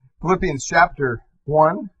Philippians chapter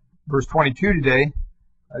 1, verse 22 today.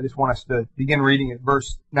 I just want us to begin reading at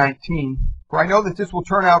verse 19. For I know that this will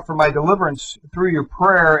turn out for my deliverance through your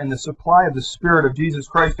prayer and the supply of the Spirit of Jesus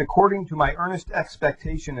Christ, according to my earnest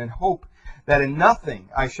expectation and hope that in nothing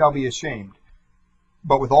I shall be ashamed,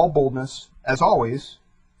 but with all boldness, as always,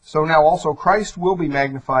 so now also Christ will be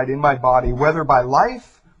magnified in my body, whether by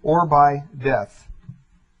life or by death.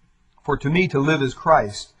 For to me to live is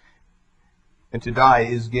Christ, and to die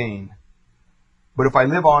is gain. But if I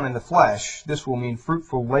live on in the flesh, this will mean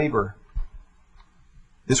fruitful labor.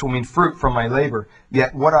 This will mean fruit from my labor.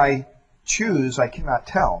 Yet what I choose I cannot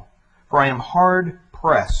tell, for I am hard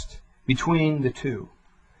pressed between the two,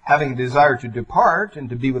 having a desire to depart and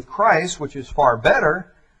to be with Christ, which is far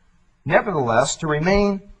better. Nevertheless, to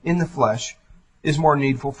remain in the flesh is more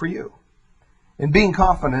needful for you. And being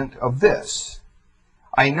confident of this,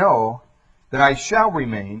 I know that I shall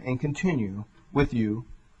remain and continue with you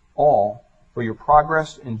all for your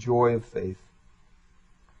progress and joy of faith,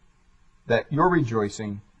 that your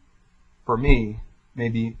rejoicing for me may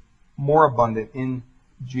be more abundant in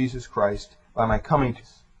Jesus Christ by my coming to.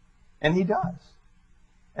 And He does.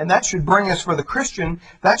 And that should bring us, for the Christian,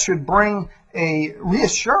 that should bring a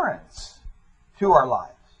reassurance to our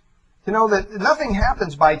lives. To know that nothing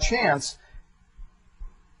happens by chance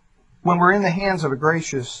when we're in the hands of a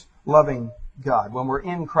gracious, loving God, when we're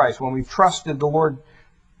in Christ, when we've trusted the Lord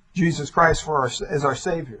Jesus Christ as our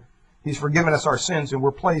Savior. He's forgiven us our sins and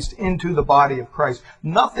we're placed into the body of Christ.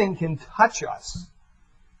 Nothing can touch us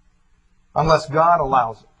unless God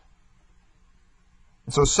allows it.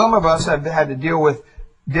 And so some of us have had to deal with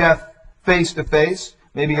death face to face.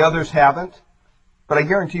 Maybe others haven't. But I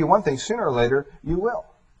guarantee you one thing, sooner or later, you will.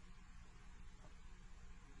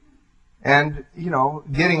 And,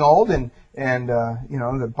 getting old and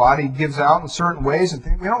the body gives out in certain ways and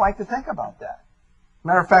things. We don't like to think about that.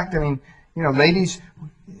 Matter of fact, ladies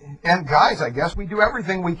and guys, I guess, we do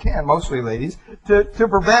everything we can, mostly ladies, to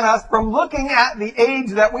prevent us from looking at the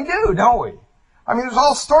age that we do, don't we? I mean, there's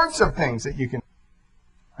all sorts of things that you can.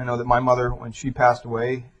 I know that my mother, when she passed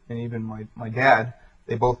away, and even my dad,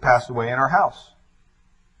 they both passed away in our house.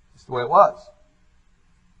 It's the way it was.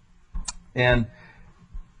 And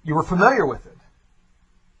you were familiar with it.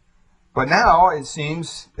 But now, it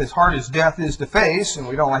seems, as hard as death is to face, and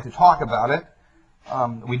we don't like to talk about it,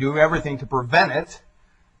 we do everything to prevent it.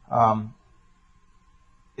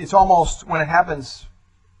 It's almost, when it happens,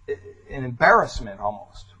 an embarrassment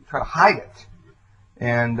almost. We try to hide it.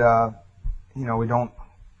 And, we don't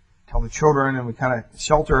tell the children, and we kind of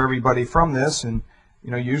shelter everybody from this. And,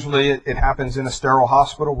 usually it happens in a sterile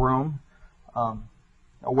hospital room,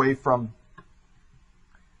 away from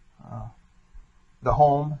the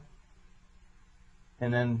home.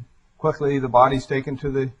 And then quickly the body's taken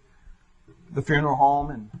to the funeral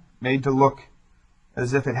home and made to look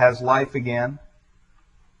as if it has life again.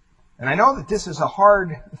 And I know that this is a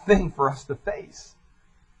hard thing for us to face,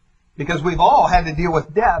 because we've all had to deal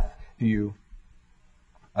with death to you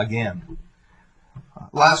again.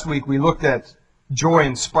 Last week we looked at joy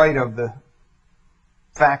in spite of the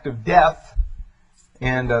fact of death.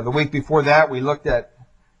 And the week before that we looked at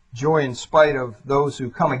joy in spite of those who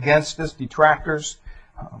come against us, detractors.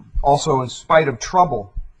 Also in spite of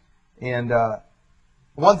trouble. And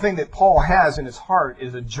one thing that Paul has in his heart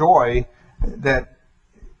is a joy that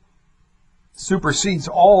supersedes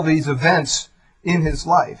all these events in his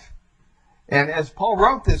life. And as Paul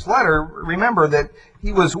wrote this letter, remember that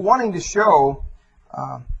he was wanting to show,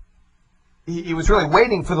 he was really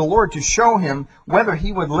waiting for the Lord to show him whether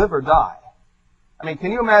he would live or die. I mean,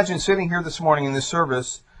 can you imagine sitting here this morning in this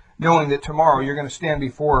service knowing that tomorrow you're going to stand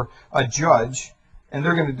before a judge and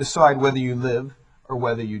they're going to decide whether you live or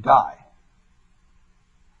whether you die?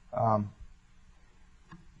 Our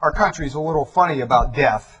country's a little funny about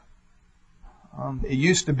death. It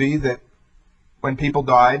used to be that when people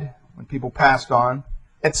died, when people passed on,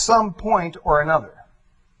 at some point or another.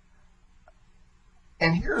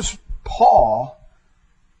 And here's Paul.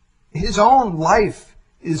 His own life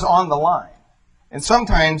is on the line. And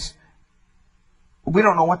sometimes we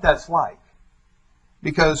don't know what that's like,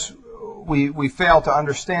 because we fail to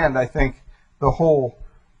understand, I think, the whole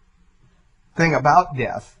thing about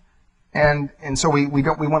death. And so we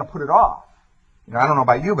want to put it off. I don't know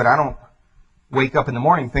about you, but I don't wake up in the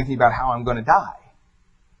morning thinking about how I'm going to die.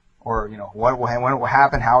 Or, when it will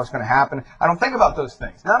happen, how it's going to happen. I don't think about those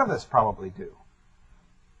things. None of us probably do.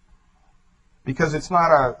 Because it's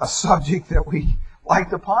not a subject that we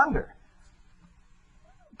like to ponder.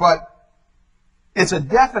 But it's a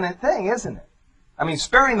definite thing, isn't it? I mean,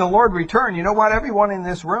 sparing the Lord return, you know what? Everyone in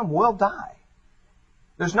this room will die.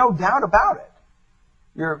 There's no doubt about it.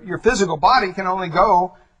 Your physical body can only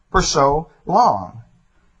go for so long.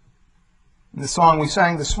 In the song we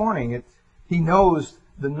sang this morning, He knows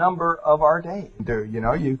the number of our days.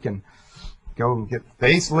 You can go and get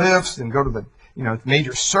facelifts and go to the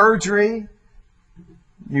major surgery.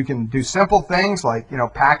 You can do simple things like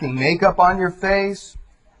packing makeup on your face.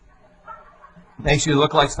 Makes you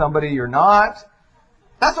look like somebody you're not.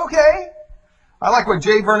 That's okay. I like what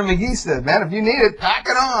J. Vernon McGee said, man. If you need it, pack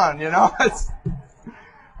it on.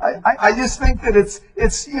 I just think that it's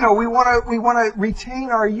we want to retain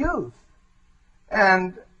our youth,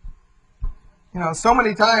 and so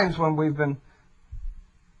many times when we've been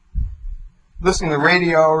listening to the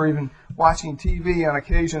radio or even watching TV on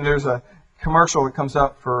occasion, there's a commercial that comes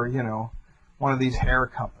up for one of these hair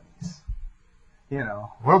companies.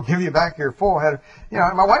 We'll give you back your full head.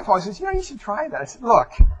 And my wife always says, you should try that. I said,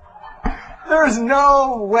 look, there's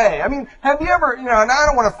no way. I mean, have you ever, and I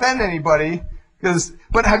don't want to offend anybody,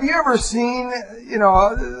 but have you ever seen,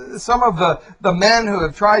 some of the men who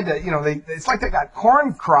have tried to, it's like they got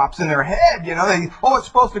corn crops in their head, it's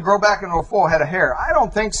supposed to grow back into a full head of hair. I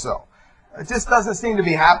don't think so. It just doesn't seem to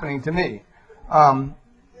be happening to me. To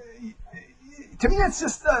me, it's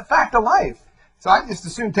just a fact of life. So I just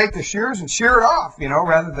as soon take the shears and shear it off,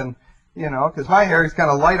 rather than, because my hair is kind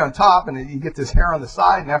of light on top, and you get this hair on the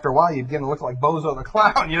side, and after a while you begin to look like Bozo the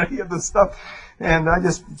Clown, you get this stuff, and I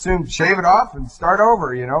just soon shave it off and start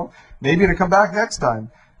over, maybe it'll come back next time.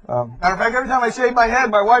 Matter of fact, every time I shave my head,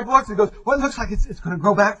 my wife looks and goes, well, it looks like it's going to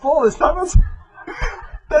grow back full this time.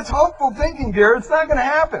 That's hopeful thinking, dear. It's not going to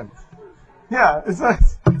happen. Yeah, it's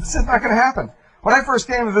just not going to happen. When I first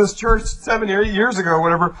came to this church 7 or 8 years ago,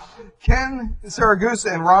 whatever, Ken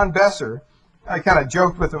Saragusa and Ron Besser, I kind of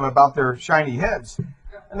joked with them about their shiny heads.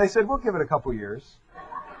 And they said, we'll give it a couple years.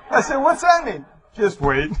 I said, what's that mean? Just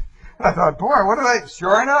wait. I thought, boy, what are they?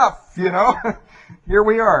 Sure enough, here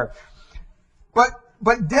we are.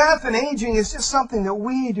 But death and aging is just something that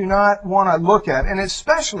we do not want to look at, and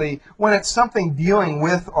especially when it's something dealing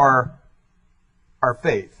with our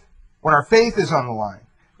faith. When our faith is on the line.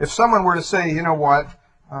 If someone were to say,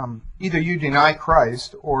 either you deny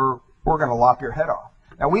Christ or we're going to lop your head off.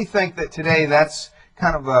 Now, we think that today that's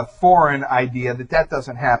kind of a foreign idea, that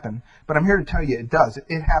doesn't happen. But I'm here to tell you it does.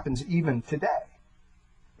 It happens even today,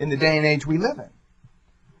 in the day and age we live in.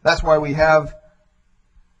 That's why we have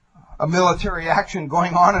a military action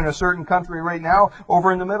going on in a certain country right now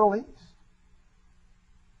over in the Middle East.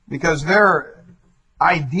 Because their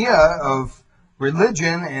idea of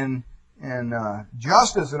religion and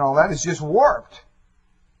justice and all that is just warped.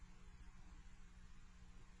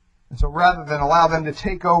 And so rather than allow them to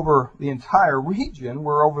take over the entire region,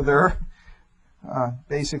 we're over there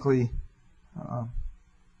basically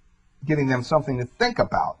giving them something to think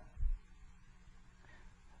about.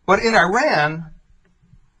 But in Iran,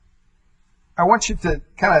 I want you to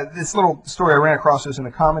this little story I ran across this in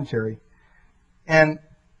a commentary. And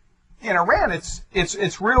in Iran,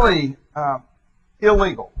 it's really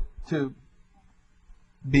illegal to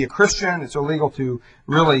be a Christian. It's illegal to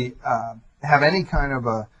really have any kind of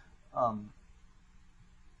a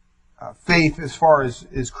faith as far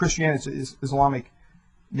as Christianity. It's Islamic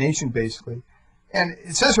nation, basically. And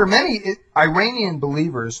it says here, many Iranian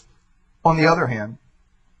believers, on the other hand,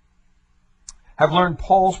 have learned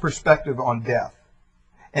Paul's perspective on death.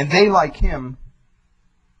 And they, like him,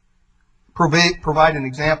 provide an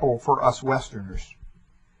example for us Westerners.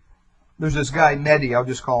 There's this guy, Mehdi, I'll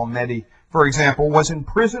just call him Mehdi, for example, was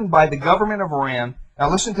imprisoned by the government of Iran. Now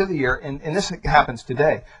listen to the year, and this happens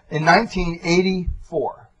today, in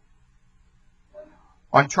 1984,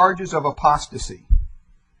 on charges of apostasy,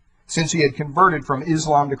 since he had converted from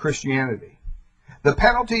Islam to Christianity. The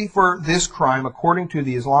penalty for this crime, according to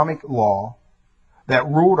the Islamic law that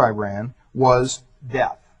ruled Iran, was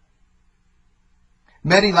death.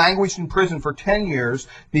 Mehdi languished in prison for 10 years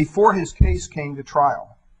before his case came to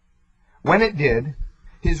trial. When it did,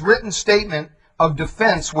 his written statement of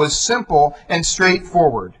defense was simple and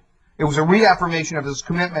straightforward. It was a reaffirmation of his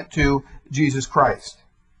commitment to Jesus Christ.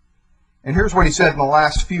 And here's what he said in the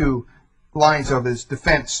last few lines of his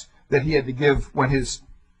defense that he had to give when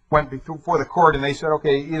went before the court, and they said,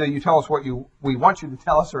 okay, either you tell us what we want you to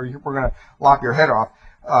tell us, or we're going to lop your head off.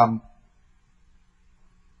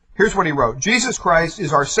 Here's what he wrote. Jesus Christ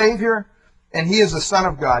is our Savior, and He is the Son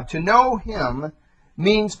of God. To know Him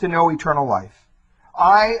means to know eternal life.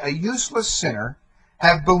 I, a useless sinner,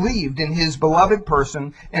 have believed in His beloved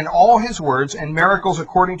person and all His words and miracles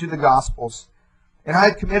according to the Gospels, and I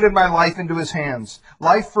have committed my life into His hands.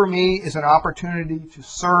 Life for me is an opportunity to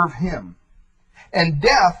serve Him, and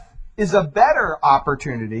death is a better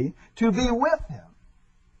opportunity to be with Him.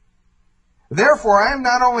 Therefore, I am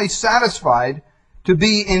not only satisfied to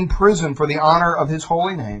be in prison for the honor of his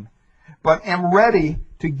holy name, but am ready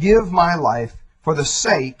to give my life for the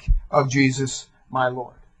sake of Jesus my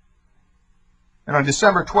Lord. And on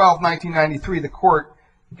December 12, 1993, the court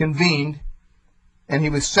convened and he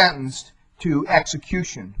was sentenced to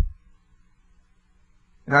execution.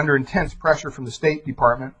 And under intense pressure from the State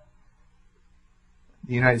Department,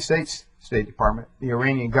 the United States State Department, the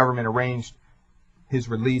Iranian government arranged his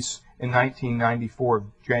release in 1994,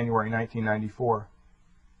 January 1994.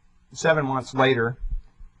 7 months later,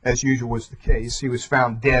 as usual was the case, he was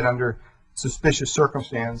found dead under suspicious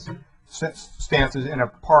circumstances in a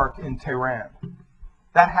park in Tehran.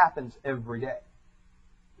 That happens every day.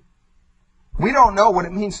 We don't know what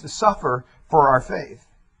it means to suffer for our faith.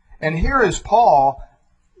 And here is Paul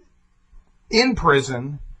in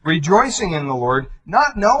prison, rejoicing in the Lord,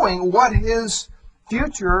 not knowing what his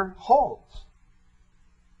future holds.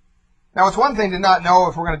 Now, it's one thing to not know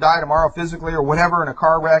if we're going to die tomorrow physically or whatever in a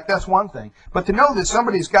car wreck. That's one thing. But to know that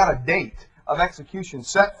somebody's got a date of execution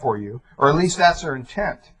set for you, or at least that's their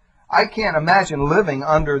intent. I can't imagine living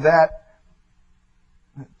under that,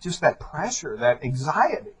 just that pressure, that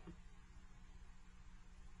anxiety.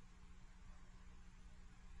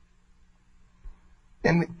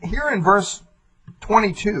 And here in verse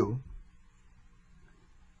 22,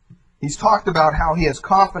 he's talked about how he has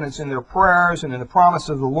confidence in their prayers and in the promise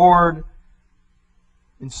of the Lord,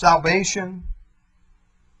 in salvation.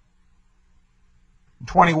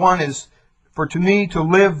 21 is, for to me to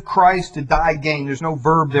live Christ, to die gain. There's no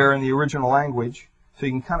verb there in the original language, so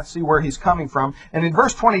you can kind of see where he's coming from. And in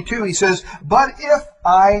verse 22 he says, but if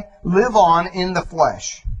I live on in the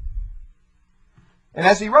flesh. And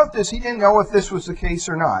as he wrote this, he didn't know if this was the case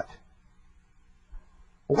or not.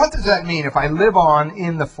 What does that mean, if I live on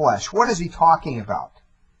in the flesh? What is he talking about?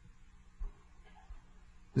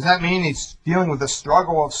 Does that mean he's dealing with the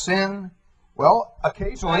struggle of sin? Well,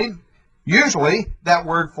 occasionally, usually, that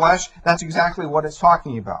word flesh, that's exactly what it's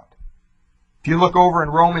talking about. If you look over in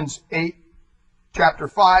Romans 8, chapter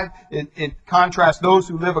 5, it contrasts those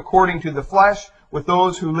who live according to the flesh with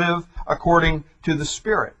those who live according to the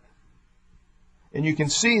Spirit. And you can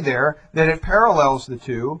see there that it parallels the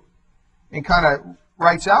two and kind of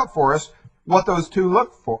writes out for us what those two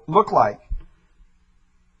look like.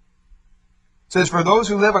 It says, for those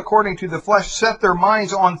who live according to the flesh set their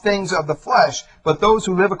minds on things of the flesh, but those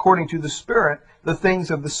who live according to the Spirit, the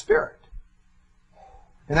things of the Spirit.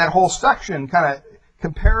 And that whole section kind of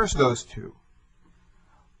compares those two.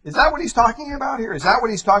 Is that what he's talking about here? Is that what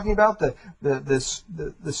he's talking about?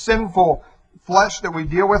 The sinful flesh that we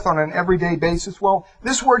deal with on an everyday basis? Well,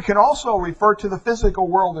 this word can also refer to the physical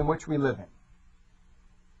world in which we live in.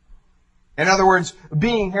 In other words,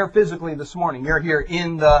 being here physically this morning, you're here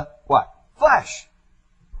in the what? Flesh.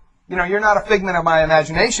 You know, you're not a figment of my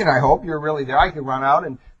imagination, I hope. You're really there. I could run out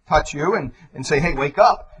and touch you and say, hey, wake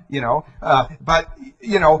up, you know. But,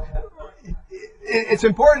 you know, it's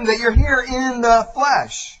important that you're here in the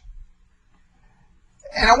flesh.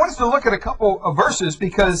 And I want us to look at a couple of verses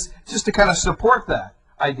because just to kind of support that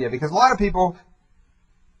idea. Because a lot of people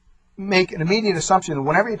make an immediate assumption that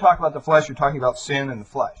whenever you talk about the flesh, you're talking about sin and the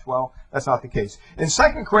flesh. Well, that's not the case. In 2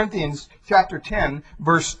 Corinthians chapter 10,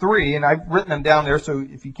 verse 3, and I've written them down there, so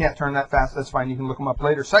if you can't turn that fast, that's fine. You can look them up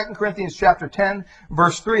later. 2 Corinthians chapter 10,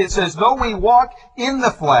 verse 3, it says, though we walk in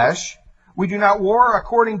the flesh, we do not war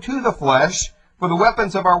according to the flesh, for the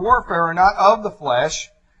weapons of our warfare are not of the flesh.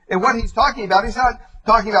 And what he's talking about, he's not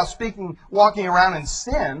talking about walking around in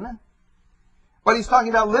sin, but he's talking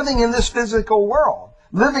about living in this physical world.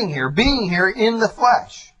 Living here, being here in the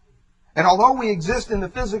flesh. And although we exist in the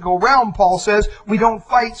physical realm, Paul says, we don't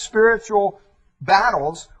fight spiritual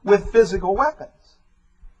battles with physical weapons.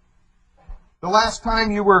 The last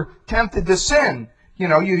time you were tempted to sin, you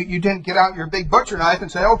know, you didn't get out your big butcher knife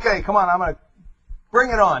and say, okay, come on, I'm going to bring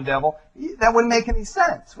it on, devil. That wouldn't make any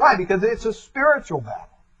sense. Why? Because it's a spiritual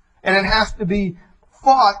battle. And it has to be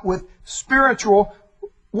fought with spiritual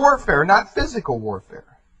warfare, not physical warfare.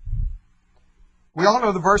 We all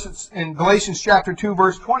know the verse in Galatians chapter 2,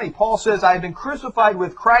 verse 20. Paul says, I have been crucified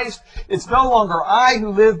with Christ. It's no longer I who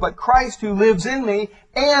live, but Christ who lives in me.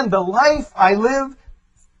 And the life I live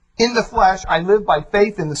in the flesh, I live by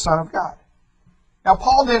faith in the Son of God. Now,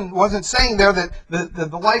 Paul wasn't saying there that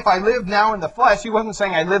the life I live now in the flesh, he wasn't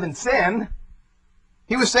saying I live in sin.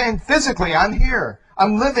 He was saying physically, I'm here.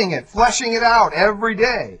 I'm living it, fleshing it out every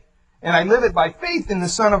day. And I live it by faith in the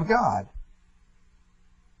Son of God.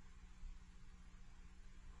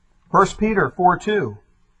 1 Peter 4:2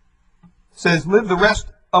 says, live the rest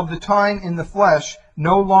of the time in the flesh,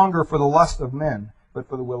 no longer for the lust of men, but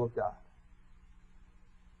for the will of God.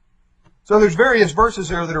 So there's various verses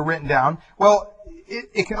there that are written down. Well,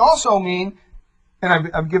 it can also mean, and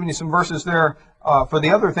I've given you some verses there for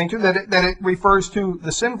the other thing too, that it refers to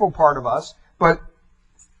the sinful part of us. But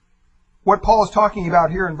what Paul is talking about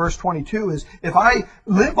here in verse 22 is if I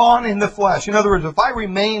live on in the flesh, in other words, if I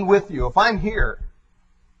remain with you, if I'm here,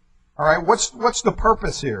 all right, what's the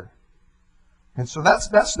purpose here? And so that's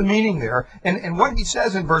the meaning there. And what he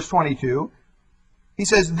says in verse 22, he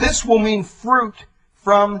says, this will mean fruit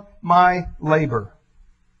from my labor.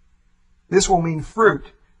 This will mean fruit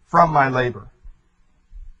from my labor.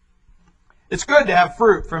 It's good to have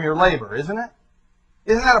fruit from your labor, isn't it?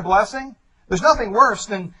 Isn't that a blessing? There's nothing worse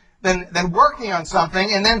than working on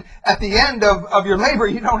something and then at the end of your labor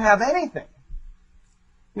you don't have anything.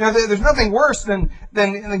 You know, there's nothing worse than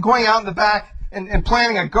going out in the back and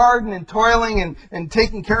planting a garden and toiling and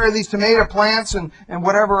taking care of these tomato plants and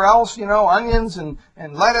whatever else, you know, onions and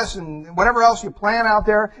lettuce and whatever else you plant out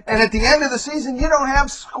there. And at the end of the season, you don't have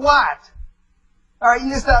squat. All right,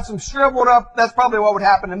 you just have some shriveled up. That's probably what would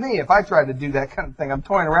happen to me if I tried to do that kind of thing. I'm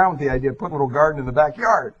toying around with the idea of putting a little garden in the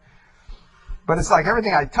backyard. But it's like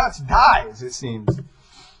everything I touch dies, it seems. So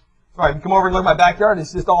I come over and look at my backyard,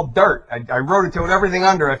 it's just all dirt. I rototilled everything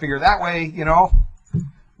under. I figure that way, you know,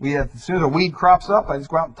 as soon as a weed crops up, I just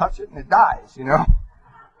go out and touch it and it dies, you know.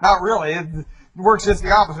 Not really. It works just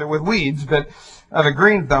the opposite with weeds, but I have a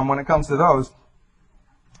green thumb when it comes to those.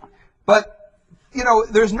 But, you know,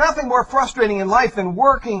 there's nothing more frustrating in life than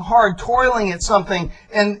working hard, toiling at something,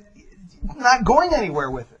 and not going anywhere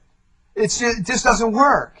with it. It just doesn't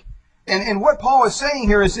work. And what Paul is saying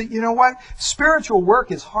here is that, you know what? Spiritual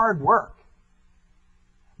work is hard work.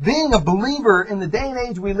 Being a believer in the day and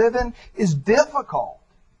age we live in is difficult.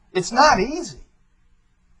 It's not easy.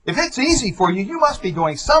 If it's easy for you, you must be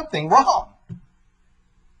doing something wrong.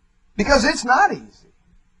 Because it's not easy.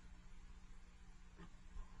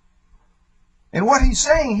 And what he's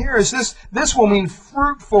saying here is this will mean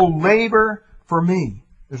fruitful labor for me.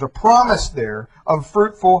 There's a promise there of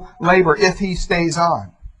fruitful labor if he stays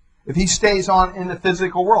on. If he stays on in the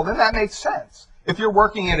physical world. And that makes sense. If you're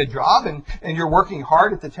working at a job and you're working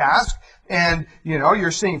hard at the task and, you know,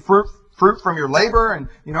 you're seeing fruit from your labor and,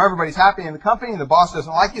 you know, everybody's happy in the company and the boss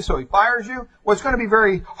doesn't like you so he fires you, well, it's going to be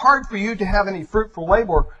very hard for you to have any fruitful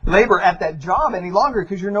labor at that job any longer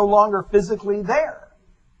because you're no longer physically there.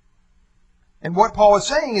 And what Paul is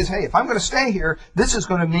saying is, hey, if I'm going to stay here, this is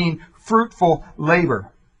going to mean fruitful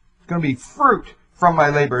labor. It's going to be fruit from my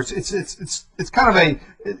labor. It's kind of a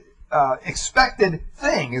expected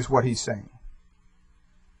thing is what he's saying.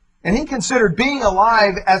 And he considered being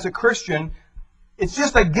alive as a Christian, it's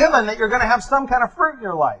just a given that you're going to have some kind of fruit in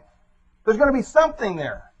your life. There's going to be something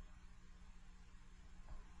there.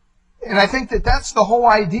 And I think that that's the whole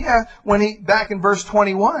idea when back in verse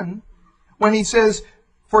 21, when he says,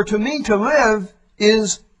 for to me to live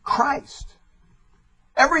is Christ.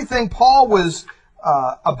 Everything Paul was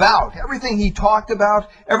about, everything he talked about,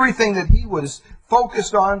 everything that he was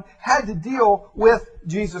focused on had to deal with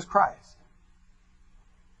Jesus Christ.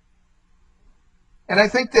 And I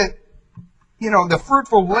think that, you know, the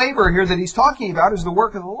fruitful labor here that he's talking about is the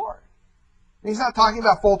work of the Lord. He's not talking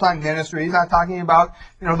about full-time ministry. He's not talking about,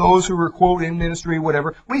 you know, those who were, quote, in ministry,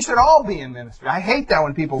 whatever. We should all be in ministry. I hate that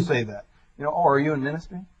when people say that. You know, oh, are you in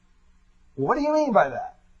ministry? What do you mean by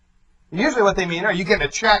that? Usually what they mean, are you getting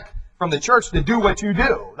a check from the church to do what you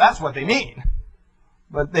do? That's what they mean.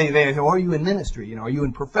 But they say, oh, are you in ministry? You know, are you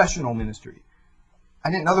in professional ministry?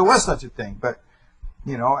 I didn't know there was such a thing, but,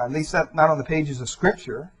 you know, at least that's not on the pages of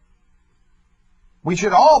Scripture. We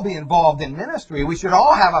should all be involved in ministry. We should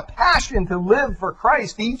all have a passion to live for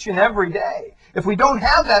Christ each and every day. If we don't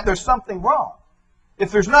have that, there's something wrong.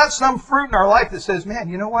 If there's not some fruit in our life that says, man,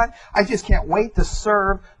 you know what? I just can't wait to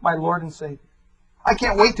serve my Lord and Savior. I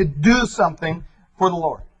can't wait to do something for the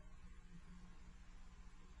Lord.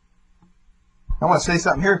 I want to say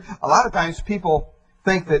something here. A lot of times people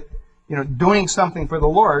think that, you know, doing something for the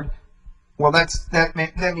Lord, well,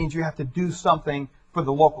 that means you have to do something for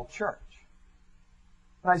the local church.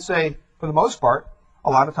 And I say, for the most part, a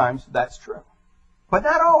lot of times that's true. But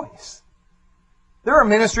not always. There are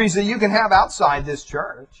ministries that you can have outside this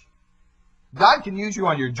church. God can use you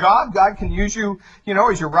on your job. God can use you, you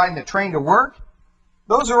know, as you're riding a train to work.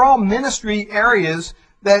 Those are all ministry areas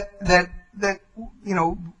that you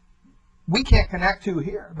know, we can't connect to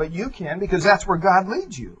here, but you can because that's where God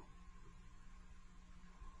leads you.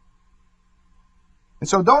 And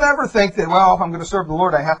so don't ever think that, well, if I'm going to serve the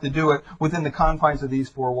Lord, I have to do it within the confines of these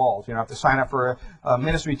four walls. You know, I have to sign up for a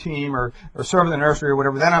ministry team or serve in the nursery or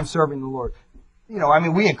whatever, then I'm serving the Lord. You know, I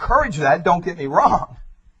mean, we encourage that, don't get me wrong.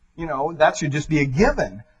 You know, that should just be a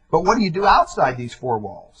given. But what do you do outside these four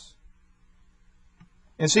walls?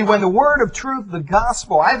 And see, when the word of truth, the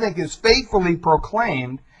gospel, I think, is faithfully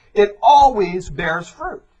proclaimed, it always bears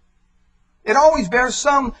fruit. It always bears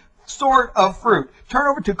some sort of fruit. Turn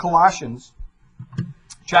over to Colossians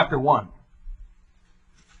chapter 1.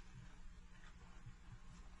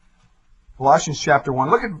 Colossians chapter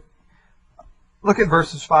 1. Look at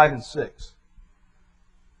verses 5 and 6.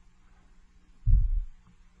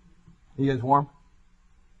 You guys warm?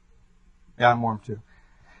 Yeah, I'm warm too.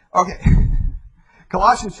 Okay.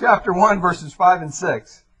 Colossians chapter 1, verses 5 and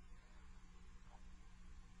 6.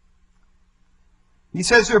 He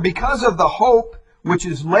says here, because of the hope which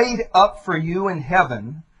is laid up for you in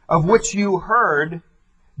heaven, of which you heard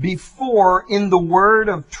before in the word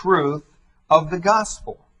of truth of the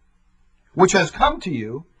gospel, which has come to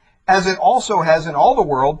you, as it also has in all the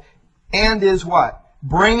world, and is what?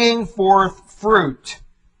 Bringing forth fruit,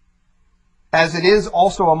 as it is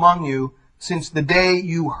also among you, since the day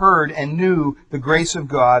you heard and knew the grace of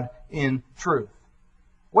God in truth.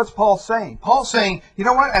 What's Paul saying? Paul's saying, you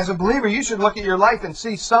know what? As a believer, you should look at your life and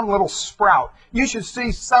see some little sprout. You should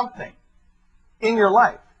see something in your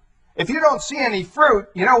life. If you don't see any fruit,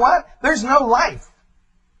 you know what? There's no life.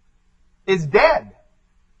 It's dead.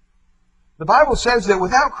 The Bible says that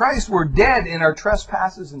without Christ, we're dead in our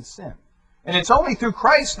trespasses and sin. And it's only through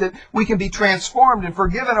Christ that we can be transformed and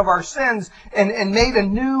forgiven of our sins and made a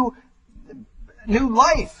new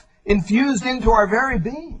life infused into our very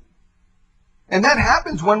being. And that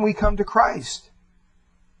happens when we come to Christ.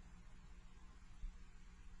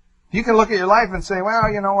 You can look at your life and say,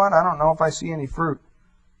 well, you know what? I don't know if I see any fruit.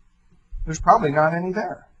 There's probably not any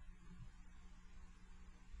there.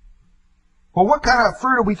 Well, what kind of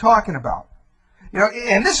fruit are we talking about? You know,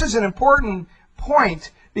 and this is an important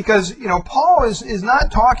point because, you know, Paul is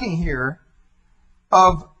not talking here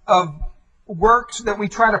of works that we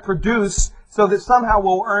try to produce so that somehow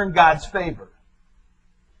we'll earn God's favor.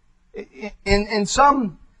 In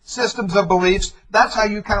some systems of beliefs, that's how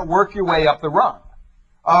you kind of work your way up the rung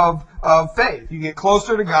of faith. You get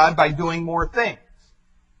closer to God by doing more things.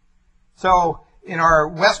 So in our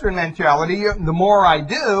Western mentality, the more I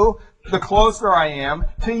do, the closer I am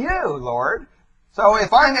to you, Lord. So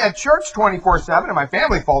if I'm at church 24/7 and my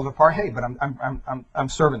family falls apart, hey, but I'm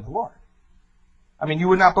serving the Lord. I mean, you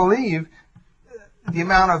would not believe the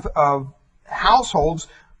amount of households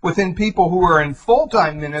within people who are in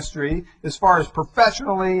full-time ministry, as far as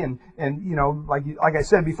professionally and you know, like I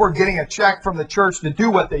said before, getting a check from the church to do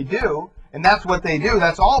what they do, and that's what they do,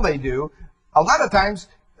 that's all they do. A lot of times,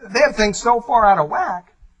 they have things so far out of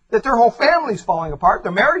whack that their whole family's falling apart,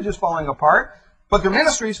 their marriage is falling apart, but their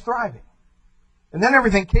ministry is thriving. And then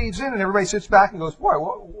everything caves in and everybody sits back and goes, boy,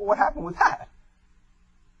 what happened with that?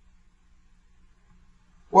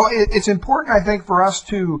 Well, it's important, I think, for us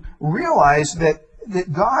to realize that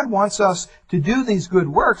God wants us to do these good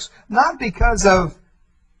works, not because of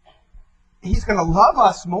He's going to love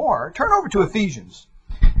us more. Turn over to Ephesians,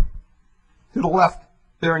 to the left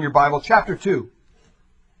there in your Bible, chapter 2.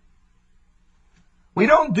 We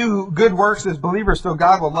don't do good works as believers so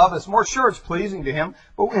God will love us more. Sure, it's pleasing to Him,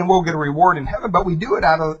 and we'll get a reward in heaven, but we do it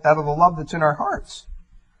out of the love that's in our hearts.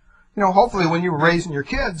 You know, hopefully when you were raising your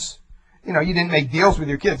kids, you know, you didn't make deals with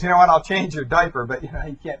your kids. You know what, I'll change your diaper, but you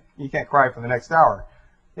know, you can't cry for the next hour.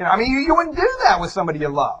 You know, I mean, you wouldn't do that with somebody you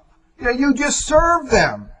love. You know, you just serve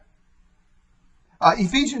them.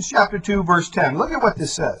 Ephesians chapter 2, verse 10. Look at what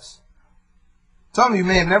this says. Some of you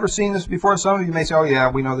may have never seen this before. Some of you may say, oh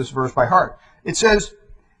yeah, we know this verse by heart. It says,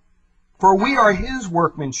 for we are His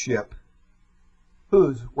workmanship.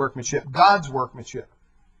 Whose workmanship? God's workmanship.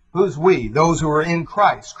 Who's we? Those who are in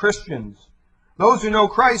Christ, Christians. Those who know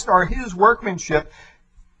Christ are His workmanship,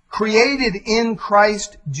 created in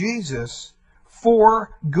Christ Jesus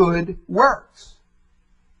for good works.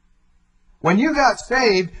 When you got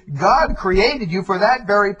saved, God created you for that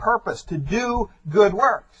very purpose, to do good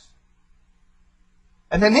works.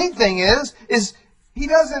 And the neat thing is He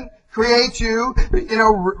doesn't create you, you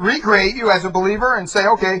know, recreate you as a believer and say,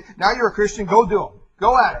 okay, now you're a Christian, go do them.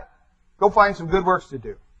 Go at it. Go find some good works to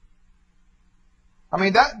do. I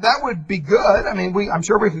mean, that would be good. I mean, I'm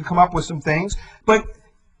sure we could come up with some things. But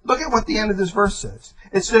look at what the end of this verse says.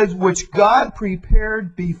 It says, which God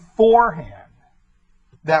prepared beforehand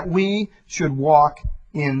that we should walk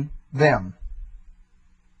in them.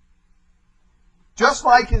 Just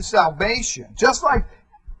like His salvation, just like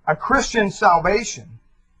a Christian salvation,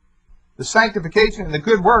 the sanctification and the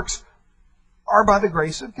good works are by the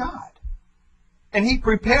grace of God. And He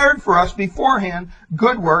prepared for us beforehand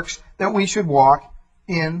good works that we should walk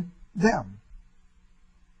in them.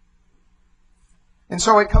 And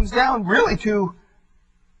so it comes down really to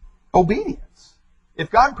obedience. If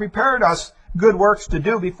God prepared us good works to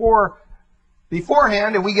do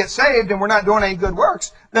beforehand, and we get saved and we're not doing any good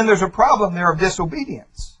works, then there's a problem there of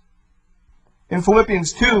disobedience. In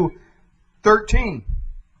Philippians 2:13,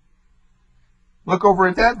 look over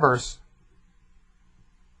at that verse.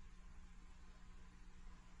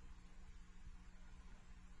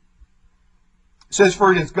 It says,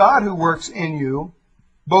 "For it is God who works in you,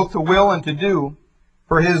 both to will and to do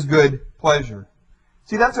for His good pleasure."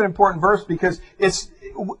 See, that's an important verse because it's,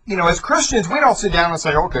 as Christians, we don't sit down and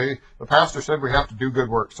say, okay, the pastor said we have to do good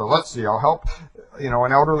work, so let's see, I'll help,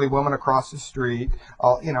 an elderly woman across the street.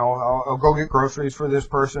 I'll go get groceries for this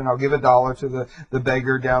person. I'll give $1 to the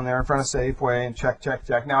beggar down there in front of Safeway and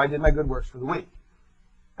check. Now I did my good works for the week.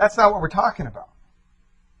 That's not what we're talking about.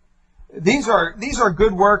 These are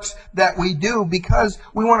good works that we do because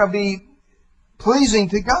we want to be pleasing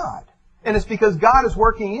to God. And it's because God is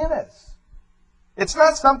working in us. It's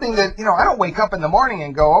not something that, I don't wake up in the morning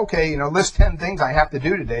and go, okay, list 10 things I have to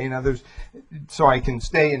do today, so I can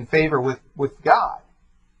stay in favor with God.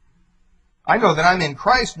 I know that I'm in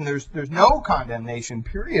Christ and there's no condemnation,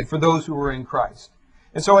 period, for those who are in Christ.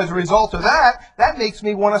 And so as a result of that makes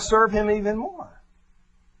me want to serve Him even more.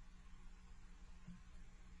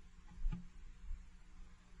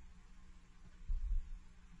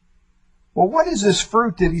 Well, what is this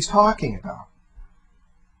fruit that he's talking about?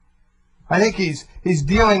 I think he's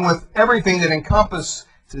dealing with everything that encompasses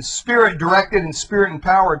Spirit-directed and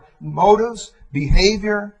Spirit-empowered motives,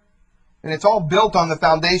 behavior, and it's all built on the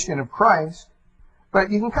foundation of Christ.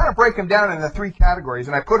 But you can kind of break them down into 3 categories,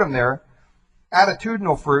 and I put them there.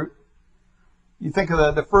 Attitudinal fruit. You think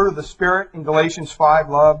of the fruit of the Spirit in Galatians 5,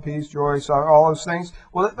 love, peace, joy, all those things.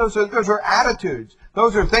 Well, those are attitudes.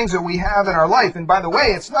 Those are things that we have in our life. And by the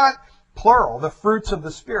way, it's not plural, the fruits of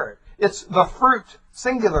the Spirit. It's the fruit,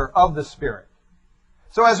 singular, of the Spirit.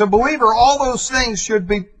 So as a believer, all those things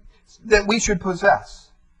that we should possess.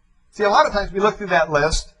 See, a lot of times we look through that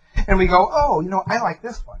list and we go, oh, I like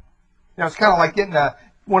this one. It's kind of like getting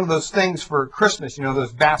one of those things for Christmas,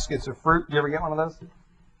 those baskets of fruit. You ever get one of those?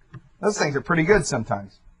 Those things are pretty good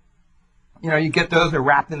sometimes. You get those, they're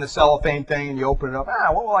wrapped in the cellophane thing, and you open it up.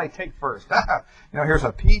 What will I take first? Here's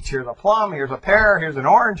a peach, here's a plum, here's a pear, here's an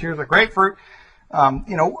orange, here's a grapefruit. And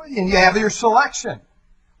you have your selection.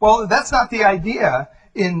 Well, that's not the idea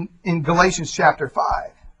in Galatians chapter 5.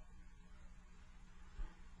 It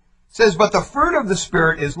says, "But the fruit of the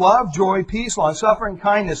Spirit is love, joy, peace, long-suffering,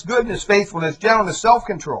 kindness, goodness, faithfulness, gentleness,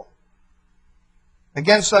 self-control.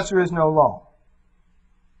 Against such there is no law."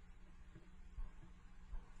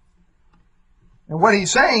 And what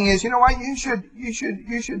he's saying is,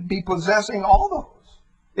 you should be possessing all those.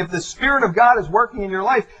 If the Spirit of God is working in your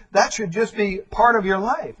life, that should just be part of your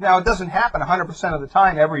life. Now, it doesn't happen 100% of the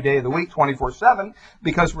time, every day of the week, 24/7,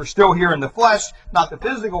 because we're still here in the flesh, not the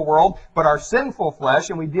physical world, but our sinful flesh,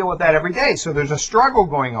 and we deal with that every day. So there's a struggle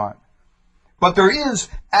going on. But there is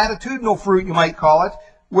attitudinal fruit, you might call it,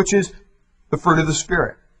 which is the fruit of the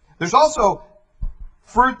Spirit. There's also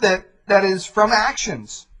fruit that is from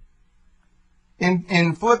actions.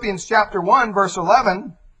 In Philippians chapter 1, verse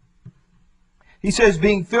 11, he says,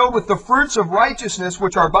 "Being filled with the fruits of righteousness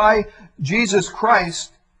which are by Jesus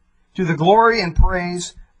Christ, to the glory and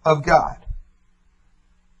praise of God."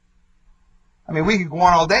 I mean, we could go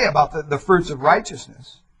on all day about the fruits of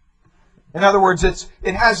righteousness. In other words,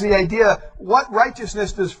 it has the idea, what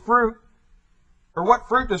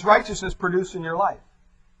fruit does righteousness produce in your life?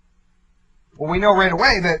 Well, we know right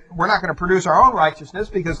away that we're not going to produce our own righteousness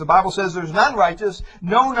because the Bible says there's none righteous,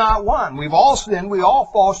 no, not one. We've all sinned. We all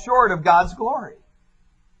fall short of God's glory.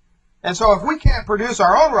 And so if we can't produce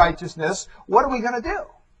our own righteousness, what are we going to do?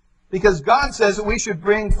 Because God says that we should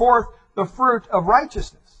bring forth the fruit of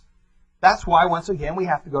righteousness. That's why, once again, we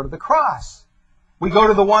have to go to the cross. We go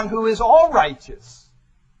to the one who is all righteous.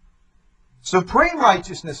 Supreme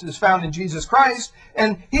righteousness is found in Jesus Christ,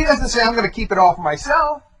 and He doesn't say, I'm going to keep it all for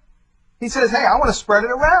myself. He says, hey, I want to spread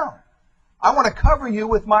it around. I want to cover you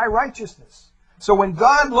with my righteousness. So when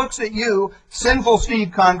God looks at you, sinful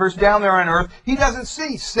Steve Converse, down there on earth, He doesn't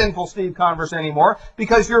see sinful Steve Converse anymore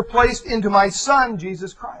because you're placed into my Son,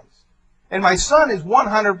 Jesus Christ. And my Son is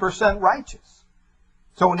 100% righteous.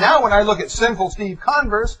 So now when I look at sinful Steve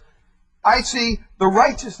Converse, I see the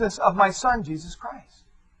righteousness of my Son, Jesus Christ.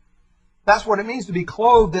 That's what it means to be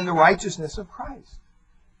clothed in the righteousness of Christ.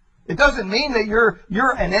 It doesn't mean that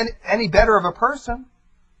you're any better of a person.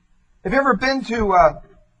 Have you ever been to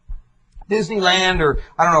Disneyland, or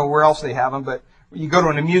I don't know where else they have them, but you go to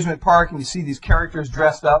an amusement park and you see these characters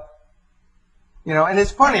dressed up? You know, and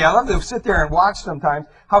it's funny. I love to sit there and watch sometimes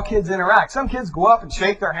how kids interact. Some kids go up and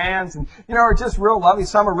shake their hands and, you know, are just real lovely.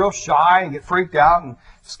 Some are real shy and get freaked out and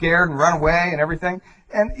scared and run away and everything.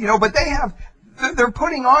 And, you know, but they're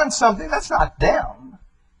putting on something that's not them.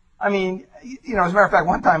 I mean, you know, as a matter of fact,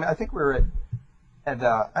 one time, I think we were I think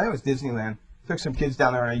it was Disneyland. Took some kids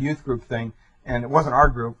down there on a youth group thing, and it wasn't our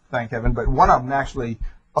group, thank heaven, but one of them actually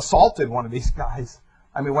assaulted one of these guys.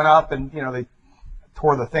 I mean, went up and, you know, they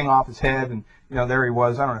tore the thing off his head, and, you know, there he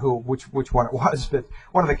was. I don't know which one it was, but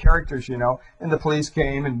one of the characters, you know, and the police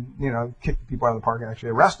came and, you know, kicked the people out of the park and actually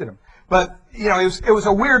arrested him. But, you know, it was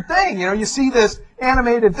a weird thing. You know, you see this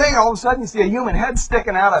animated thing, all of a sudden you see a human head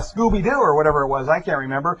sticking out of Scooby-Doo or whatever it was, I can't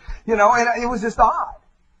remember, you know, and it was just odd.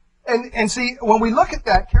 And see, when we look at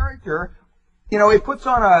that character, you know, it puts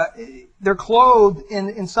on they're clothed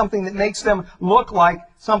in something that makes them look like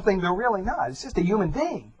something they're really not. It's just a human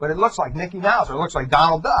being, but it looks like Mickey Mouse or it looks like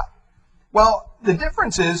Donald Duck. Well, the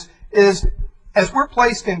difference is as we're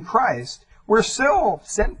placed in Christ, we're still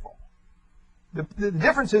sinful. The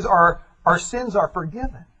difference is our sins are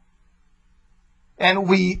forgiven. And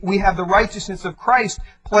we have the righteousness of Christ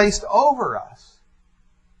placed over us.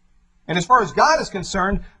 And as far as God is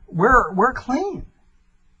concerned, we're clean.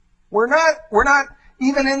 We're not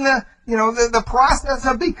even in the process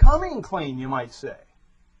of becoming clean, you might say.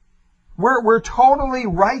 We're totally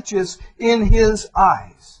righteous in His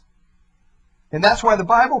eyes. And that's why the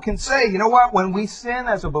Bible can say, you know what, when we sin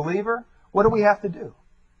as a believer, what do we have to do?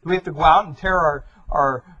 Do we have to go out and tear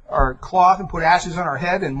our cloth and put ashes on our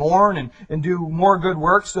head and mourn and do more good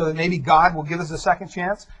works so that maybe God will give us a second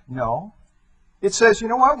chance? No. It says, you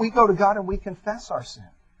know what, we go to God and we confess our sin.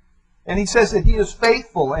 And He says that He is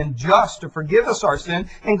faithful and just to forgive us our sin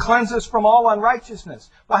and cleanse us from all unrighteousness.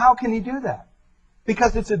 But how can He do that?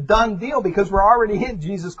 Because it's a done deal, because we're already in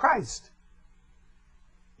Jesus Christ.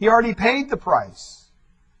 He already paid the price.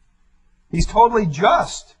 He's totally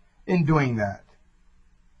just in doing that.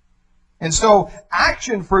 And so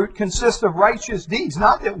action fruit consists of righteous deeds,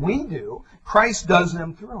 not that we do. Christ does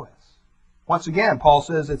them through us. Once again, Paul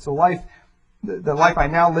says it's the life I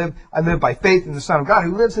now live, I live by faith in the Son of God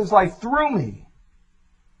who lives His life through me.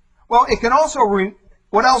 Well, it can also,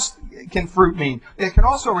 what else can fruit mean? It can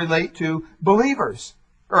also relate to believers,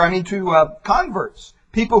 to converts,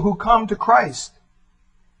 people who come to Christ.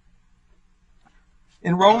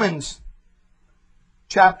 In Romans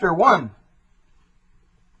chapter 1,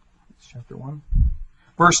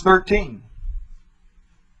 verse 13.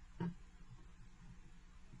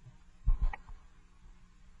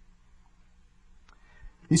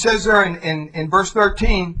 He says there in verse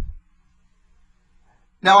 13,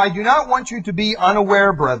 "Now I do not want you to be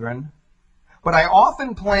unaware, brethren, but I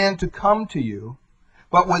often planned to come to you,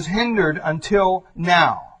 but was hindered until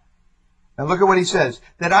now." Now look at what he says.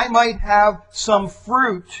 "That I might have some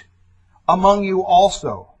fruit among you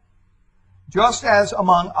also, just as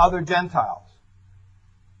among other Gentiles."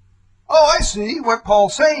 Oh, I see. What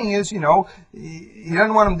Paul's saying is, he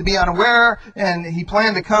doesn't want them to be unaware, and he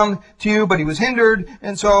planned to come to you, but he was hindered,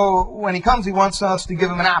 and so when he comes, he wants us to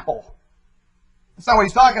give him an apple. That's not what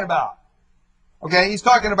he's talking about. Okay, he's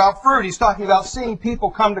talking about fruit. He's talking about seeing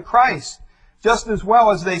people come to Christ, just as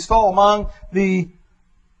well as they saw among the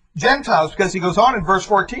Gentiles, because he goes on in verse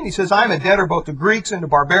 14, he says, "I am a debtor both to Greeks and to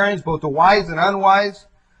barbarians, both to wise and unwise.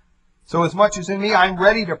 So as much as in me, I am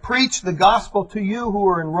ready to preach the gospel to you who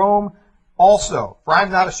are in Rome also. For I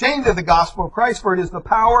am not ashamed of the gospel of Christ, for it is the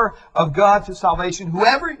power of God to salvation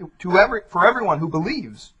for everyone who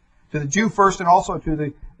believes, to the Jew first and also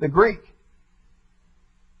to the Greek.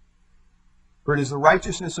 For it is the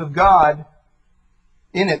righteousness of God.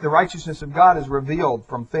 In it, the righteousness of God is revealed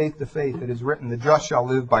from faith to faith. It is written, the just shall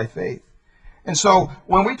live by faith." And so,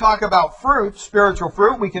 when we talk about fruit, spiritual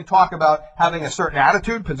fruit, we can talk about having a certain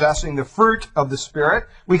attitude, possessing the fruit of the Spirit.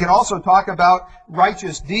 We can also talk about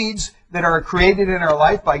righteous deeds that are created in our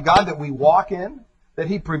life by God that we walk in, that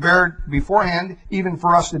He prepared beforehand even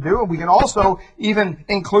for us to do. And we can also even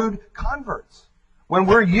include converts, when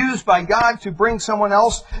we're used by God to bring someone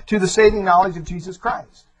else to the saving knowledge of Jesus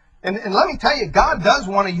Christ. And let me tell you, God does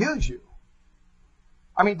want to use you.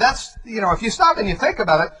 I mean, that's, if you stop and you think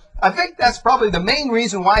about it, I think that's probably the main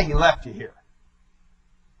reason why He left you here.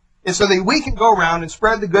 Is so that we can go around and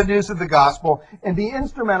spread the good news of the gospel and be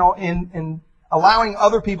instrumental in allowing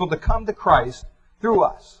other people to come to Christ through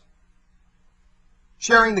us.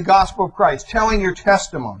 Sharing the gospel of Christ, telling your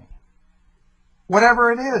testimony.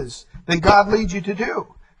 Whatever it is that God leads you to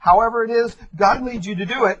do. However it is God leads you to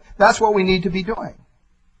do it, that's what we need to be doing.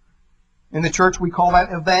 In the church, we call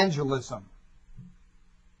that evangelism.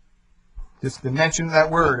 Just to mention that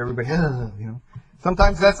word, everybody,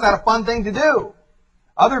 Sometimes that's not a fun thing to do.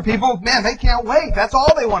 Other people, man, they can't wait. That's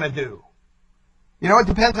all they want to do. You know, it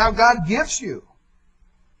depends how God gifts you.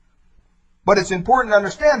 But it's important to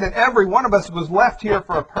understand that every one of us was left here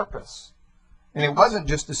for a purpose. And it wasn't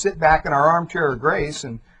just to sit back in our armchair of grace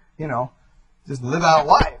and, you know, just live out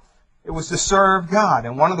life. It was to serve God.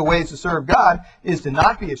 And one of the ways to serve God is to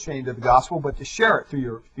not be ashamed of the gospel, but to share it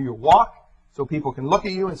through your walk so people can look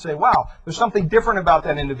at you and say, wow, there's something different about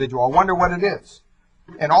that individual. I wonder what it is.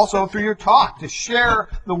 And also through your talk, to share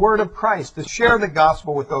the word of Christ, to share the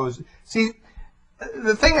gospel with those. See,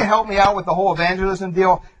 the thing that helped me out with the whole evangelism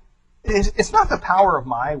deal is it's not the power of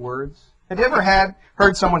my words. Have you ever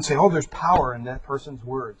heard someone say, oh, there's power in that person's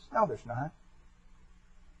words? No, there's not.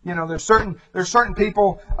 You know, there's certain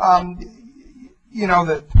people, you know,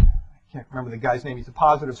 that, I can't remember the guy's name. He's a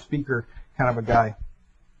positive speaker kind of a guy.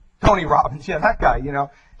 Tony Robbins, yeah, that guy, you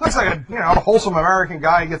know. Looks like a wholesome American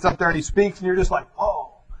guy. He gets up there and he speaks, and you're just like, oh.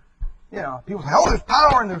 You know, people say, oh, there's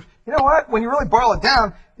power, and there's, you know what? When you really boil it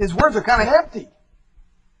down, his words are kind of empty.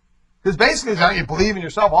 Because basically, it's how you believe in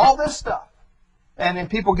yourself, all this stuff. And then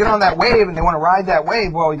people get on that wave, and they want to ride that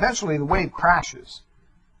wave. Well, eventually, the wave crashes.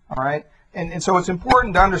 All right? And so it's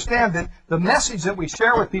important to understand that the message that we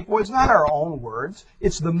share with people is not our own words.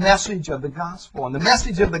 It's the message of the gospel. And the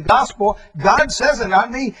message of the gospel, God says it, not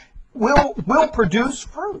me, will produce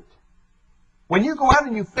fruit. When you go out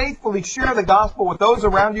and you faithfully share the gospel with those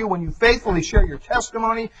around you, when you faithfully share your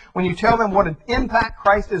testimony, when you tell them what an impact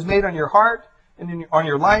Christ has made on your heart and on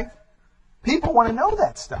your life, people want to know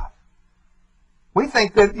that stuff. We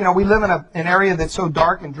think that, you know, we live in an area that's so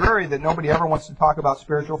dark and dreary that nobody ever wants to talk about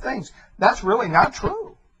spiritual things. That's really not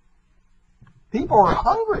true. People are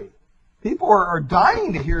hungry. People are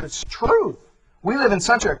dying to hear its truth. We live in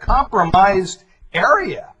such a compromised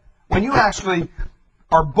area. When you actually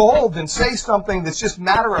are bold and say something that's just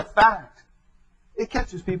matter of fact, it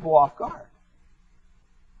catches people off guard.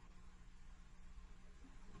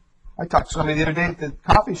 I talked to somebody the other day at the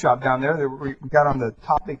coffee shop down there. We got on the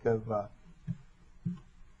topic of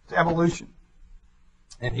evolution.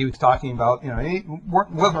 And he was talking about, you know, he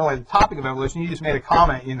wasn't really the topic of evolution. He just made a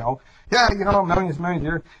comment, you know, yeah, you know, millions of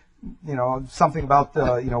years, you know, something about,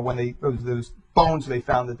 you know, when those bones they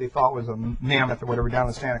found that they thought was a mammoth or whatever down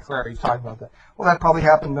in Santa Clara. He's talking about that. Well, that probably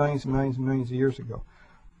happened millions and millions and millions of years ago.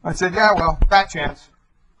 I said, yeah, well, fat chance.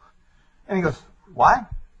 And he goes, what?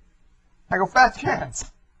 I go, fat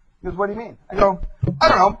chance. He goes, what do you mean? I go, I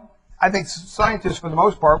don't know. I think scientists, for the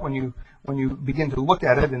most part, when you begin to look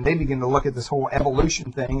at it and they begin to look at this whole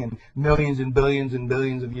evolution thing and millions and billions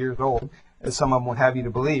of years old, as some of them would have you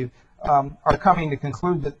to believe, are coming to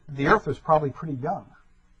conclude that the Earth is probably pretty young.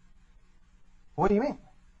 What do you mean?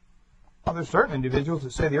 Well, there's certain individuals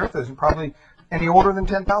that say the Earth isn't probably any older than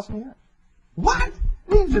 10,000 years. What?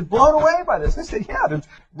 And he was just blown away by this. I said, yeah, there's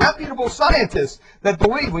reputable scientists that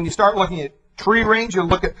believe when you start looking at tree rings, you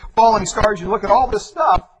look at falling stars, you look at all this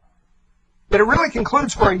stuff, that it really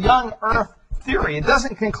concludes for a young Earth theory. It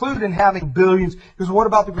doesn't conclude in having billions, because what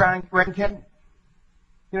about the Grand Canyon?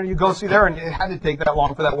 You know, you go see there, and it had to take that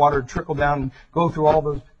long for that water to trickle down and go through all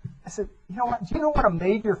those. I said, you know what? Do you know what a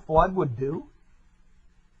major flood would do?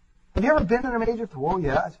 Have you ever been in a major flood? Oh,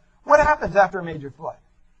 yeah. What happens after a major flood?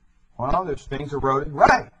 Well, there's things eroded.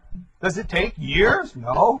 Right. Does it take years?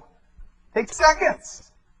 No. It takes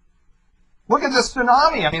seconds. Look at the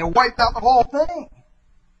tsunami. I mean, it wiped out the whole thing.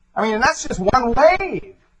 I mean, and that's just one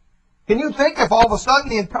wave. Can you think if all of a sudden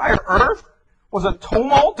the entire Earth was a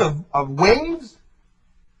tumult of waves?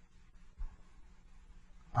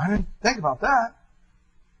 I didn't think about that.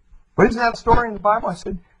 But isn't that a story in the Bible? I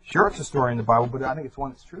said, sure, it's a story in the Bible, but I think it's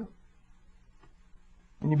one that's true.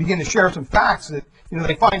 And you begin to share some facts that, you know,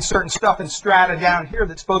 they find certain stuff in strata down here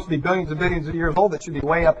that's supposed to be billions and billions of years old that should be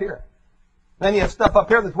way up here. Then you have stuff up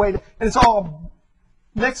here that's way, and it's all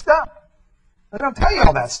mixed up. They don't tell you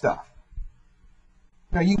all that stuff.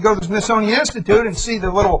 You know, you can go to the Smithsonian Institute and see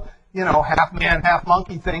the little, you know, half man, half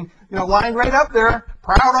monkey thing, you know, lying right up there,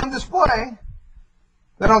 proud on display.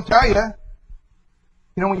 They don't tell you.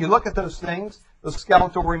 You know, when you look at those things, those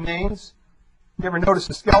skeletal remains, you ever notice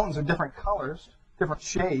the skeletons are different colors, different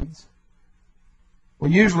shades?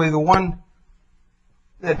 Well, usually the one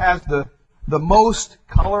that has the most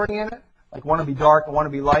coloring in it, like one to be dark and one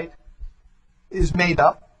to be light, is made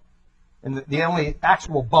up. And the only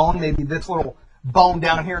actual bone may be this little bone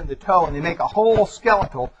down here in the toe, and they make a whole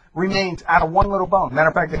skeletal remains out of one little bone. Matter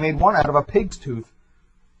of fact, they made one out of a pig's tooth.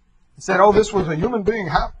 They said, oh, this was a human being,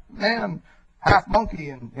 half man, half monkey,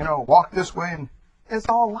 and, you know, walk this way, and it's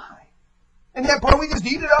all a lie. And yet, boy, we just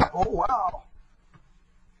eat it up. Oh, wow.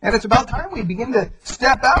 And it's about time we begin to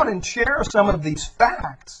step out and share some of these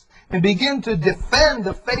facts and begin to defend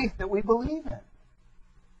the faith that we believe in.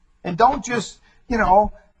 And don't just,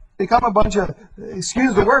 become a bunch of,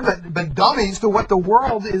 excuse the word, but dummies to what the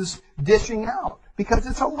world is dishing out. Because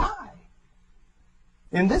it's a lie.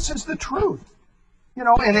 And this is the truth.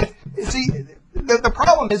 And the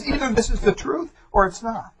problem is either this is the truth or it's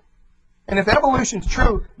not. And if evolution's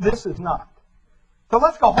true, this is not. So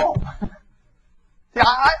let's go home. See,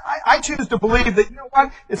 I choose to believe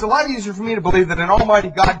that, it's a lot easier for me to believe that an almighty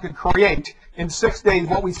God could create in 6 days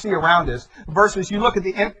what we see around us, versus you look at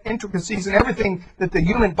the intricacies and everything that the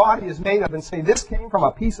human body is made of and say, this came from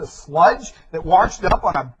a piece of sludge that washed up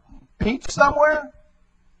on a beach somewhere?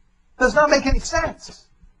 Does not make any sense.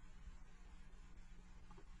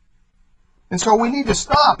 And so we need to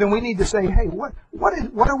stop and we need to say, hey, what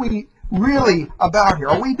are we really about here?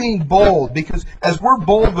 Are we being bold? Because as we're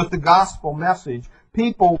bold with the gospel message,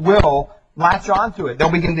 people will latch onto it.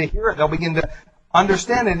 They'll begin to hear it. They'll begin to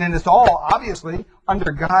understand it. And it's all, obviously,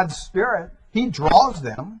 under God's Spirit. He draws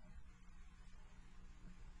them.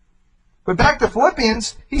 But back to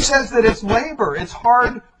Philippians, he says that it's labor. It's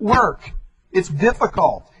hard work. It's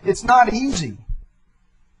difficult. It's not easy.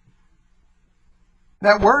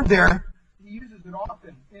 That word there, he uses it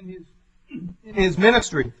often in his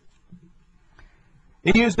ministry.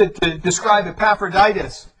 He used it to describe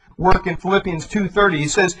Epaphroditus' work in Philippians 2:30. He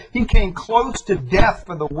says he came close to death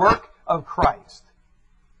for the work of Christ.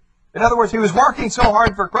 In other words, he was working so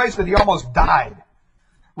hard for Christ that he almost died.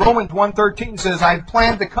 Romans 1:13 says, I have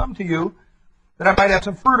planned to come to you that I might have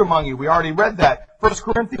some fruit among you. We already read that. 1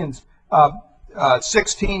 Corinthians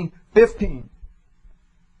 16:15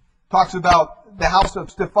 talks about the house of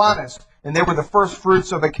Stephanas, and they were the first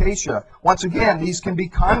fruits of Acacia. Once again, these can be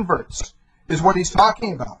converts, is what he's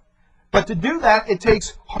talking about. But to do that, it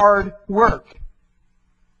takes hard work.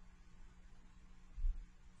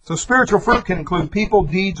 So spiritual fruit can include people,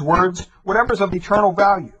 deeds, words, whatever's of eternal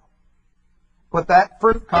value. But that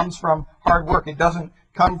fruit comes from hard work. It doesn't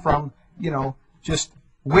come from, just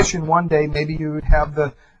wishing one day maybe you would have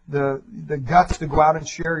the guts to go out and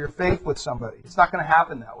share your faith with somebody. It's not going to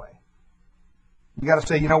happen that way. You got to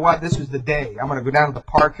say, you know what, this is the day. I'm going to go down to the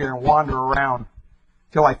park here and wander around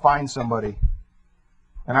till I find somebody.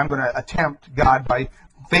 And I'm going to attempt, God, by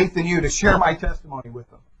faith in you, to share my testimony with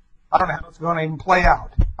them. I don't know how it's going to even play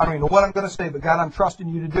out. I don't even know what I'm going to say, but God, I'm trusting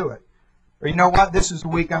you to do it. Or you know what, this is the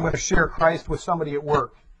week I'm going to share Christ with somebody at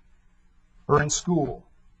work or in school.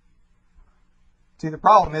 See, the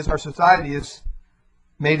problem is our society has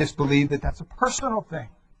made us believe that that's a personal thing.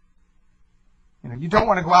 You don't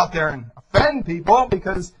want to go out there and offend people,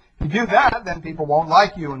 because if you do that, then people won't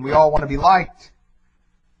like you, and we all want to be liked.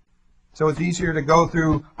 So it's easier to go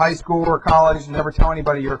through high school or college and never tell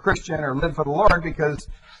anybody you're a Christian or live for the Lord, because,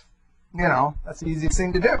 that's the easiest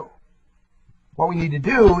thing to do. What we need to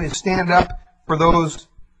do is stand up for those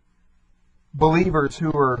believers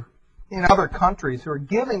who are in other countries who are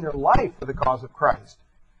giving their life for the cause of Christ.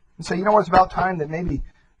 And say, it's about time that maybe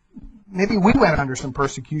we went under some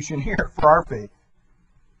persecution here for our faith.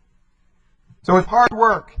 So it's hard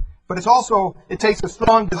work, but it takes a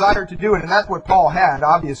strong desire to do it, and that's what Paul had,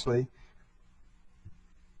 obviously.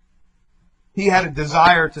 He had a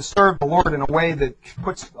desire to serve the Lord in a way that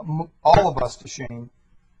puts all of us to shame.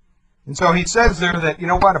 And so he says there that,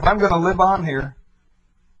 if I'm going to live on here,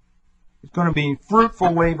 it's going to be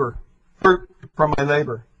fruitful labor, fruit from my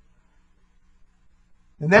labor.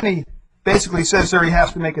 And then he basically says there he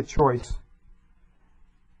has to make a choice.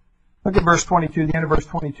 Look at verse 22, the end of verse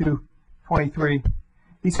 22, 23.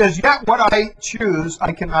 He says, yet what I choose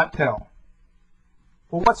I cannot tell.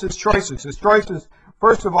 Well, what's his choices? His choices,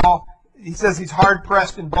 first of all, he says he's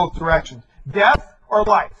hard-pressed in both directions. Death or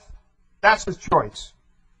life. That's his choice.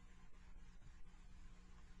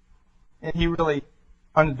 And he really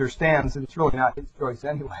understands that it's really not his choice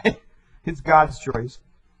anyway. It's God's choice.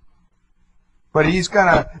 But he's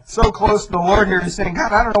kind of so close to the Lord here, he's saying,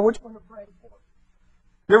 God, I don't know which one to pray for.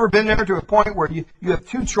 Have you ever been there to a point where you have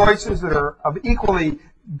two choices that are of equally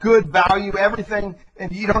good value, everything,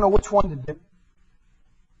 and you don't know which one to do?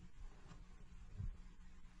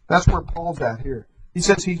 That's where Paul's at here. He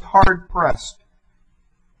says he's hard-pressed.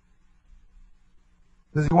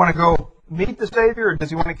 Does he want to go meet the Savior, or does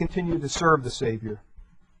he want to continue to serve the Savior?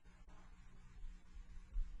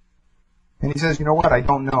 And he says, you know what, I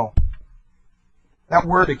don't know. That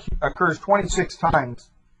word occurs 26 times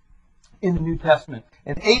in the New Testament,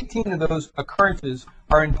 and 18 of those occurrences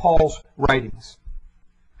are in Paul's writings.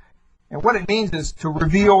 And what it means is to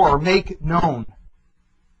reveal or make known.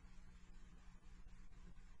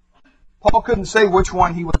 Paul couldn't say which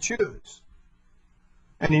one he would choose.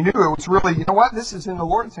 And he knew it was really, you know what, this is in the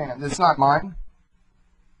Lord's hand. It's not mine.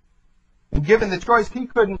 And given the choice, he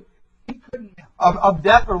couldn't of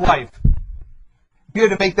death or life. If you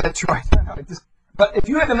had to make that choice. But if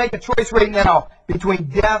you had to make a choice right now between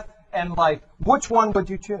death and life, which one would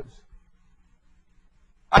you choose?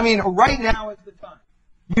 I mean, right now is the time.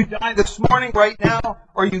 You die this morning right now,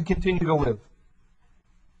 or you continue to live.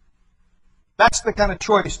 That's the kind of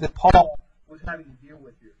choice that Paul was having to deal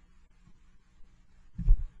with here.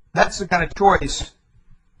 That's the kind of choice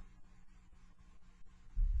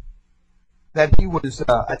that he was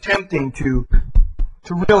attempting to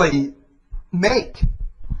really make.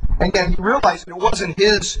 And yet he realized that it wasn't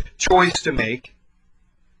his choice to make.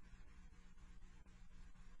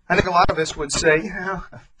 I think a lot of us would say,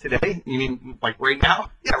 today? You mean like right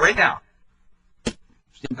now? Yeah, right now.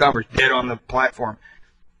 Steve Comer's dead on the platform.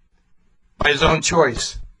 By his own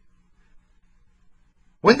choice.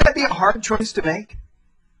 Wouldn't that be a hard choice to make?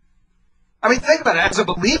 I mean, think about it. As a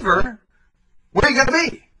believer, where are you going to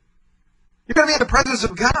be? You're going to be in the presence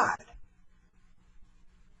of God.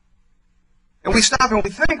 And we stop and we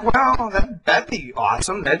think, well, that'd be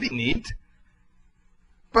awesome. That'd be neat.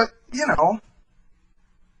 But,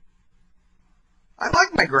 I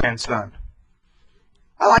like my grandson.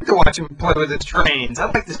 I like to watch him play with his trains.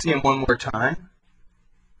 I'd like to see him one more time.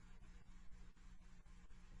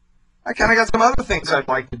 I kind of got some other things I'd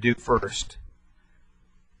like to do first.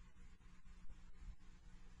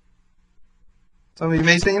 Some of you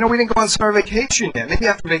may say, we didn't go on summer vacation yet. Maybe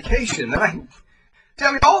after vacation.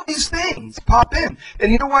 Then all these things pop in.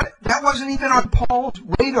 And you know what? That wasn't even on Paul's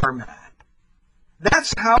radar map.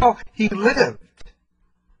 That's how he lived.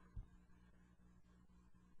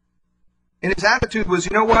 And his attitude was,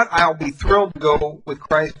 you know what? I'll be thrilled to go with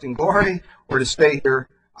Christ in glory or to stay here.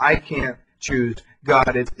 I can't choose.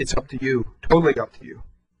 God, it's up to you. Totally up to you.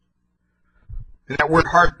 And that word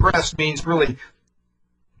hard-pressed means really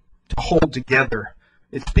to hold together.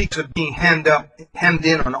 It speaks of being hemmed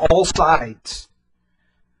in on all sides.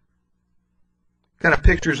 Kind of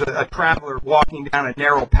pictures a traveler walking down a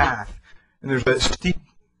narrow path. And there's a steep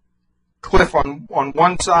cliff on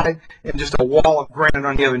one side and just a wall of granite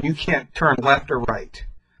on the other, and you can't turn left or right.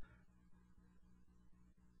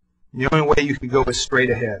 The only way you can go is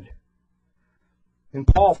straight ahead. And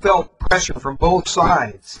Paul felt pressure from both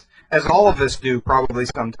sides, as all of us do probably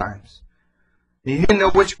sometimes. He didn't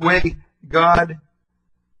know which way God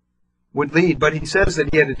would lead, but he says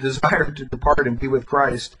that he had a desire to depart and be with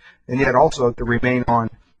Christ, and yet also to remain on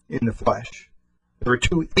in the flesh. There were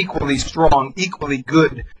two equally strong, equally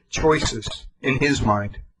good choices in his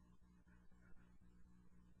mind.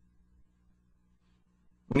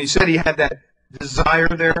 When he said he had that desire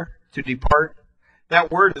there to depart,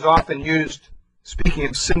 that word is often used speaking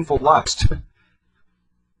of sinful lust.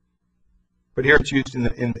 But here it's used in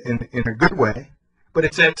a good way. But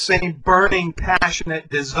it's that same burning, passionate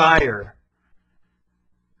desire.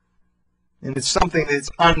 And it's something that's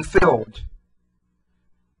unfilled.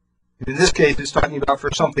 And in this case, it's talking about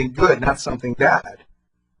for something good, not something bad.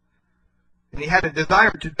 And he had a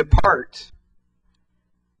desire to depart.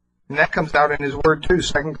 And that comes out in his word too.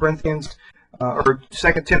 2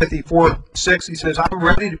 Timothy 4:6, he says, I'm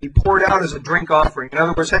ready to be poured out as a drink offering. In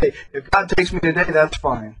other words, hey, if God takes me today, that's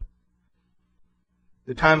fine.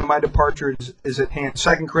 The time of my departure is at hand.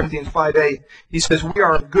 2 Corinthians 5:8, he says, we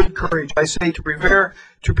are of good courage. I say to prefer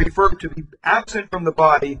to be absent from the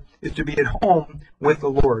body is to be at home with the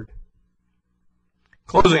Lord.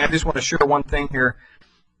 Closing, I just want to share one thing here.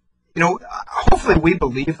 Hopefully we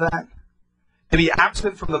believe that. To be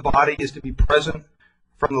absent from the body is to be present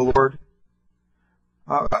from the Lord.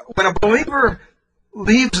 When a believer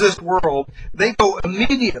leaves this world, they go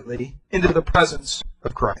immediately into the presence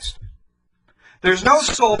of Christ. There's no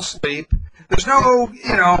soul sleep. There's no,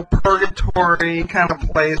 purgatory kind of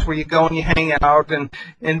place where you go and you hang out, and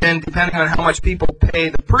then depending on how much people pay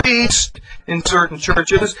the priest in certain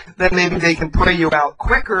churches, then maybe they can pray you out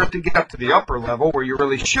quicker to get up to the upper level where you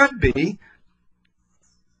really should be.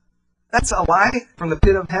 That's a lie from the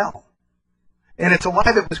pit of hell. And it's a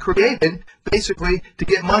lie that was created basically to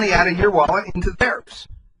get money out of your wallet into theirs.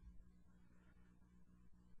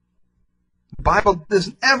 The Bible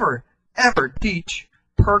doesn't ever teach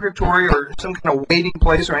purgatory or some kind of waiting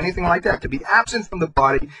place or anything like that. To be absent from the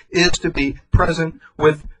body is to be present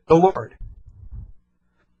with the Lord.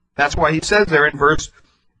 That's why he says there in verse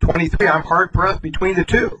 23, I'm hard pressed between the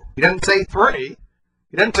two. He doesn't say three.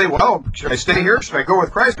 He doesn't say, well, should I stay here? Should I go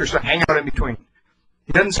with Christ? Or should I hang out in between?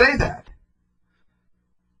 He doesn't say that.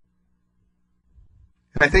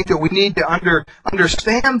 And I think that we need to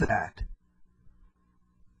understand that.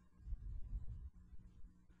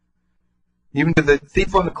 Even to the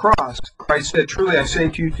thief on the cross, Christ said, truly I say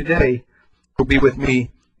to you today, you'll be with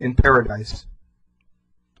me in paradise.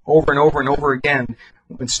 over and over and over again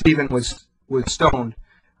when Stephen was stoned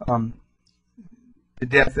to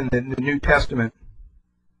death in the New Testament.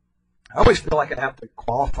 I always feel like I have to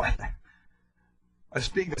qualify that. I was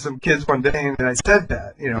speaking to some kids one day and I said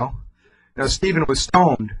that, Stephen was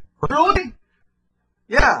stoned. Really?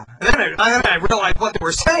 Yeah. And then I realized what they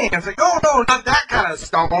were saying. I was like, oh no, not that kind of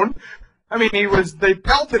stone. I mean, they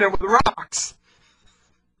pelted him with rocks.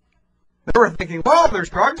 They were thinking, well, there's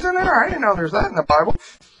drugs in there? I didn't know there's that in the Bible.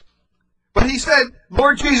 But he said,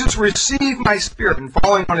 Lord Jesus, receive my spirit. And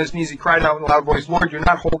falling on his knees, he cried out in a loud voice, Lord, do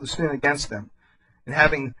not hold the sin against them. And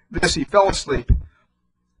having this, he fell asleep.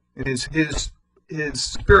 And his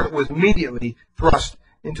spirit was immediately thrust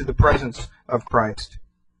into the presence of Christ.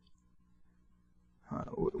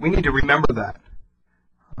 We need to remember that.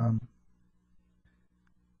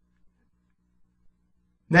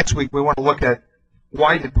 Next week, we want to look at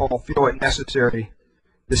why did Paul feel it necessary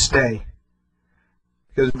to stay?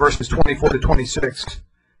 Because in verses 24 to 26,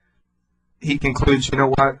 he concludes, you know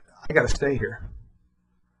what, I got to stay here.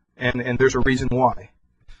 And there's a reason why.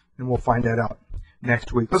 And we'll find that out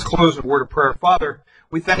next week. Let's close with a word of prayer. Father,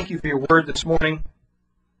 we thank you for your word this morning.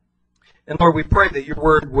 And Lord, we pray that your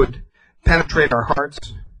word would penetrate our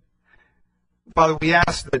hearts. Father, we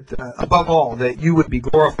ask that, above all, that you would be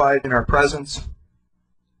glorified in our presence.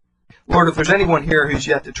 Lord, if there's anyone here who's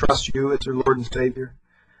yet to trust you as their Lord and Savior,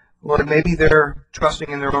 Lord, maybe they're trusting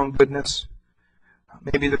in their own goodness.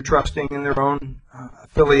 Maybe they're trusting in their own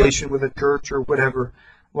affiliation with a church or whatever.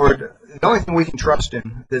 Lord, the only thing we can trust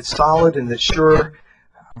in that's solid and that's sure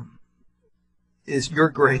is your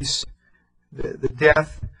grace, the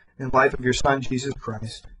death and life of your Son, Jesus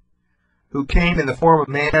Christ, who came in the form of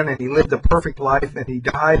man and he lived a perfect life and he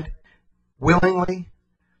died willingly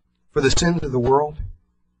for the sins of the world.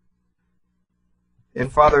 And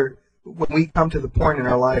Father, when we come to the point in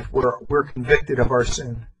our life where we're convicted of our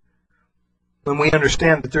sin, when we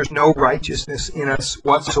understand that there's no righteousness in us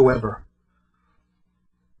whatsoever,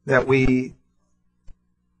 that we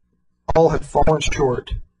all have fallen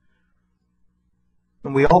short,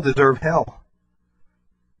 and we all deserve hell.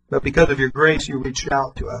 But because of your grace, you reached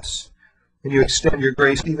out to us, and you extend your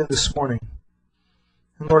grace even this morning.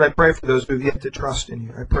 And Lord, I pray for those who have yet to trust in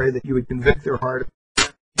you. I pray that you would convict their heart, you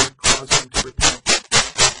would cause them to repent.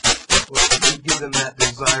 Lord, that you would give them that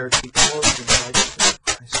desire to be clothed in the righteousness of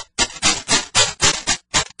Christ.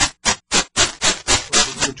 Lord,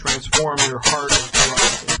 that you would transform their heart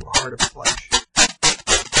into a heart of flesh,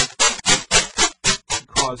 and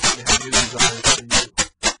cause them to have new desires for you.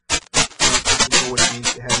 You know what it means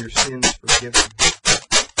to have your sins forgiven.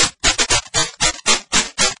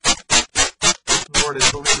 Lord,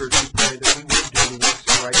 as believers, we pray that we would do the works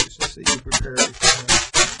of righteousness that you prepared beforehand.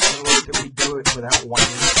 And Lord, that we do it without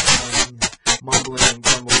whining and mumbling and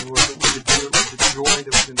grumbling. Lord, that we would do it with the joy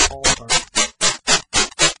that was in Paul's heart.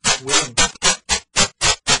 Willing,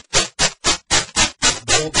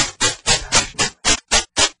 boldly, passionately.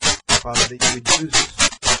 Father, that you would use us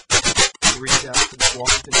to reach out to the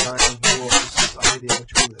lost and dying world, the society in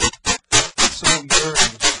which we live. So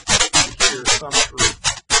yearns to hear some truth.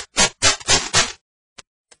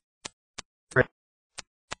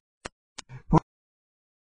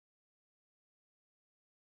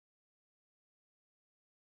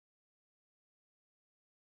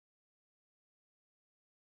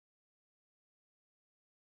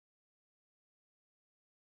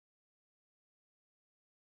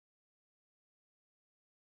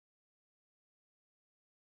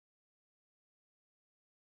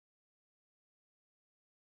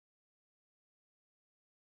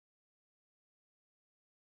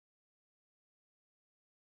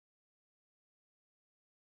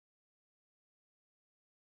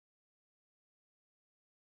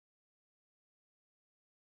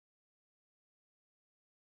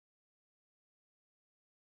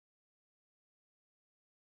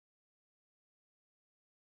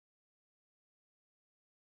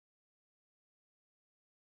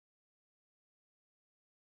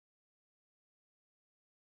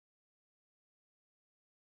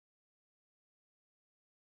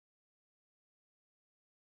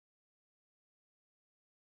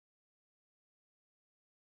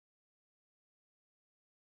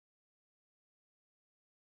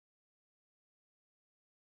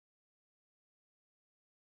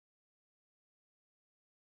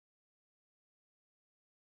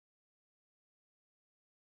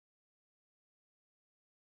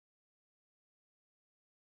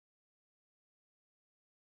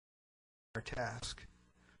 Our task,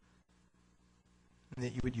 and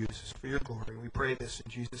that you would use us for your glory. We pray this in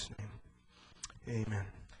Jesus' name. Amen.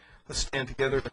 Let's stand together.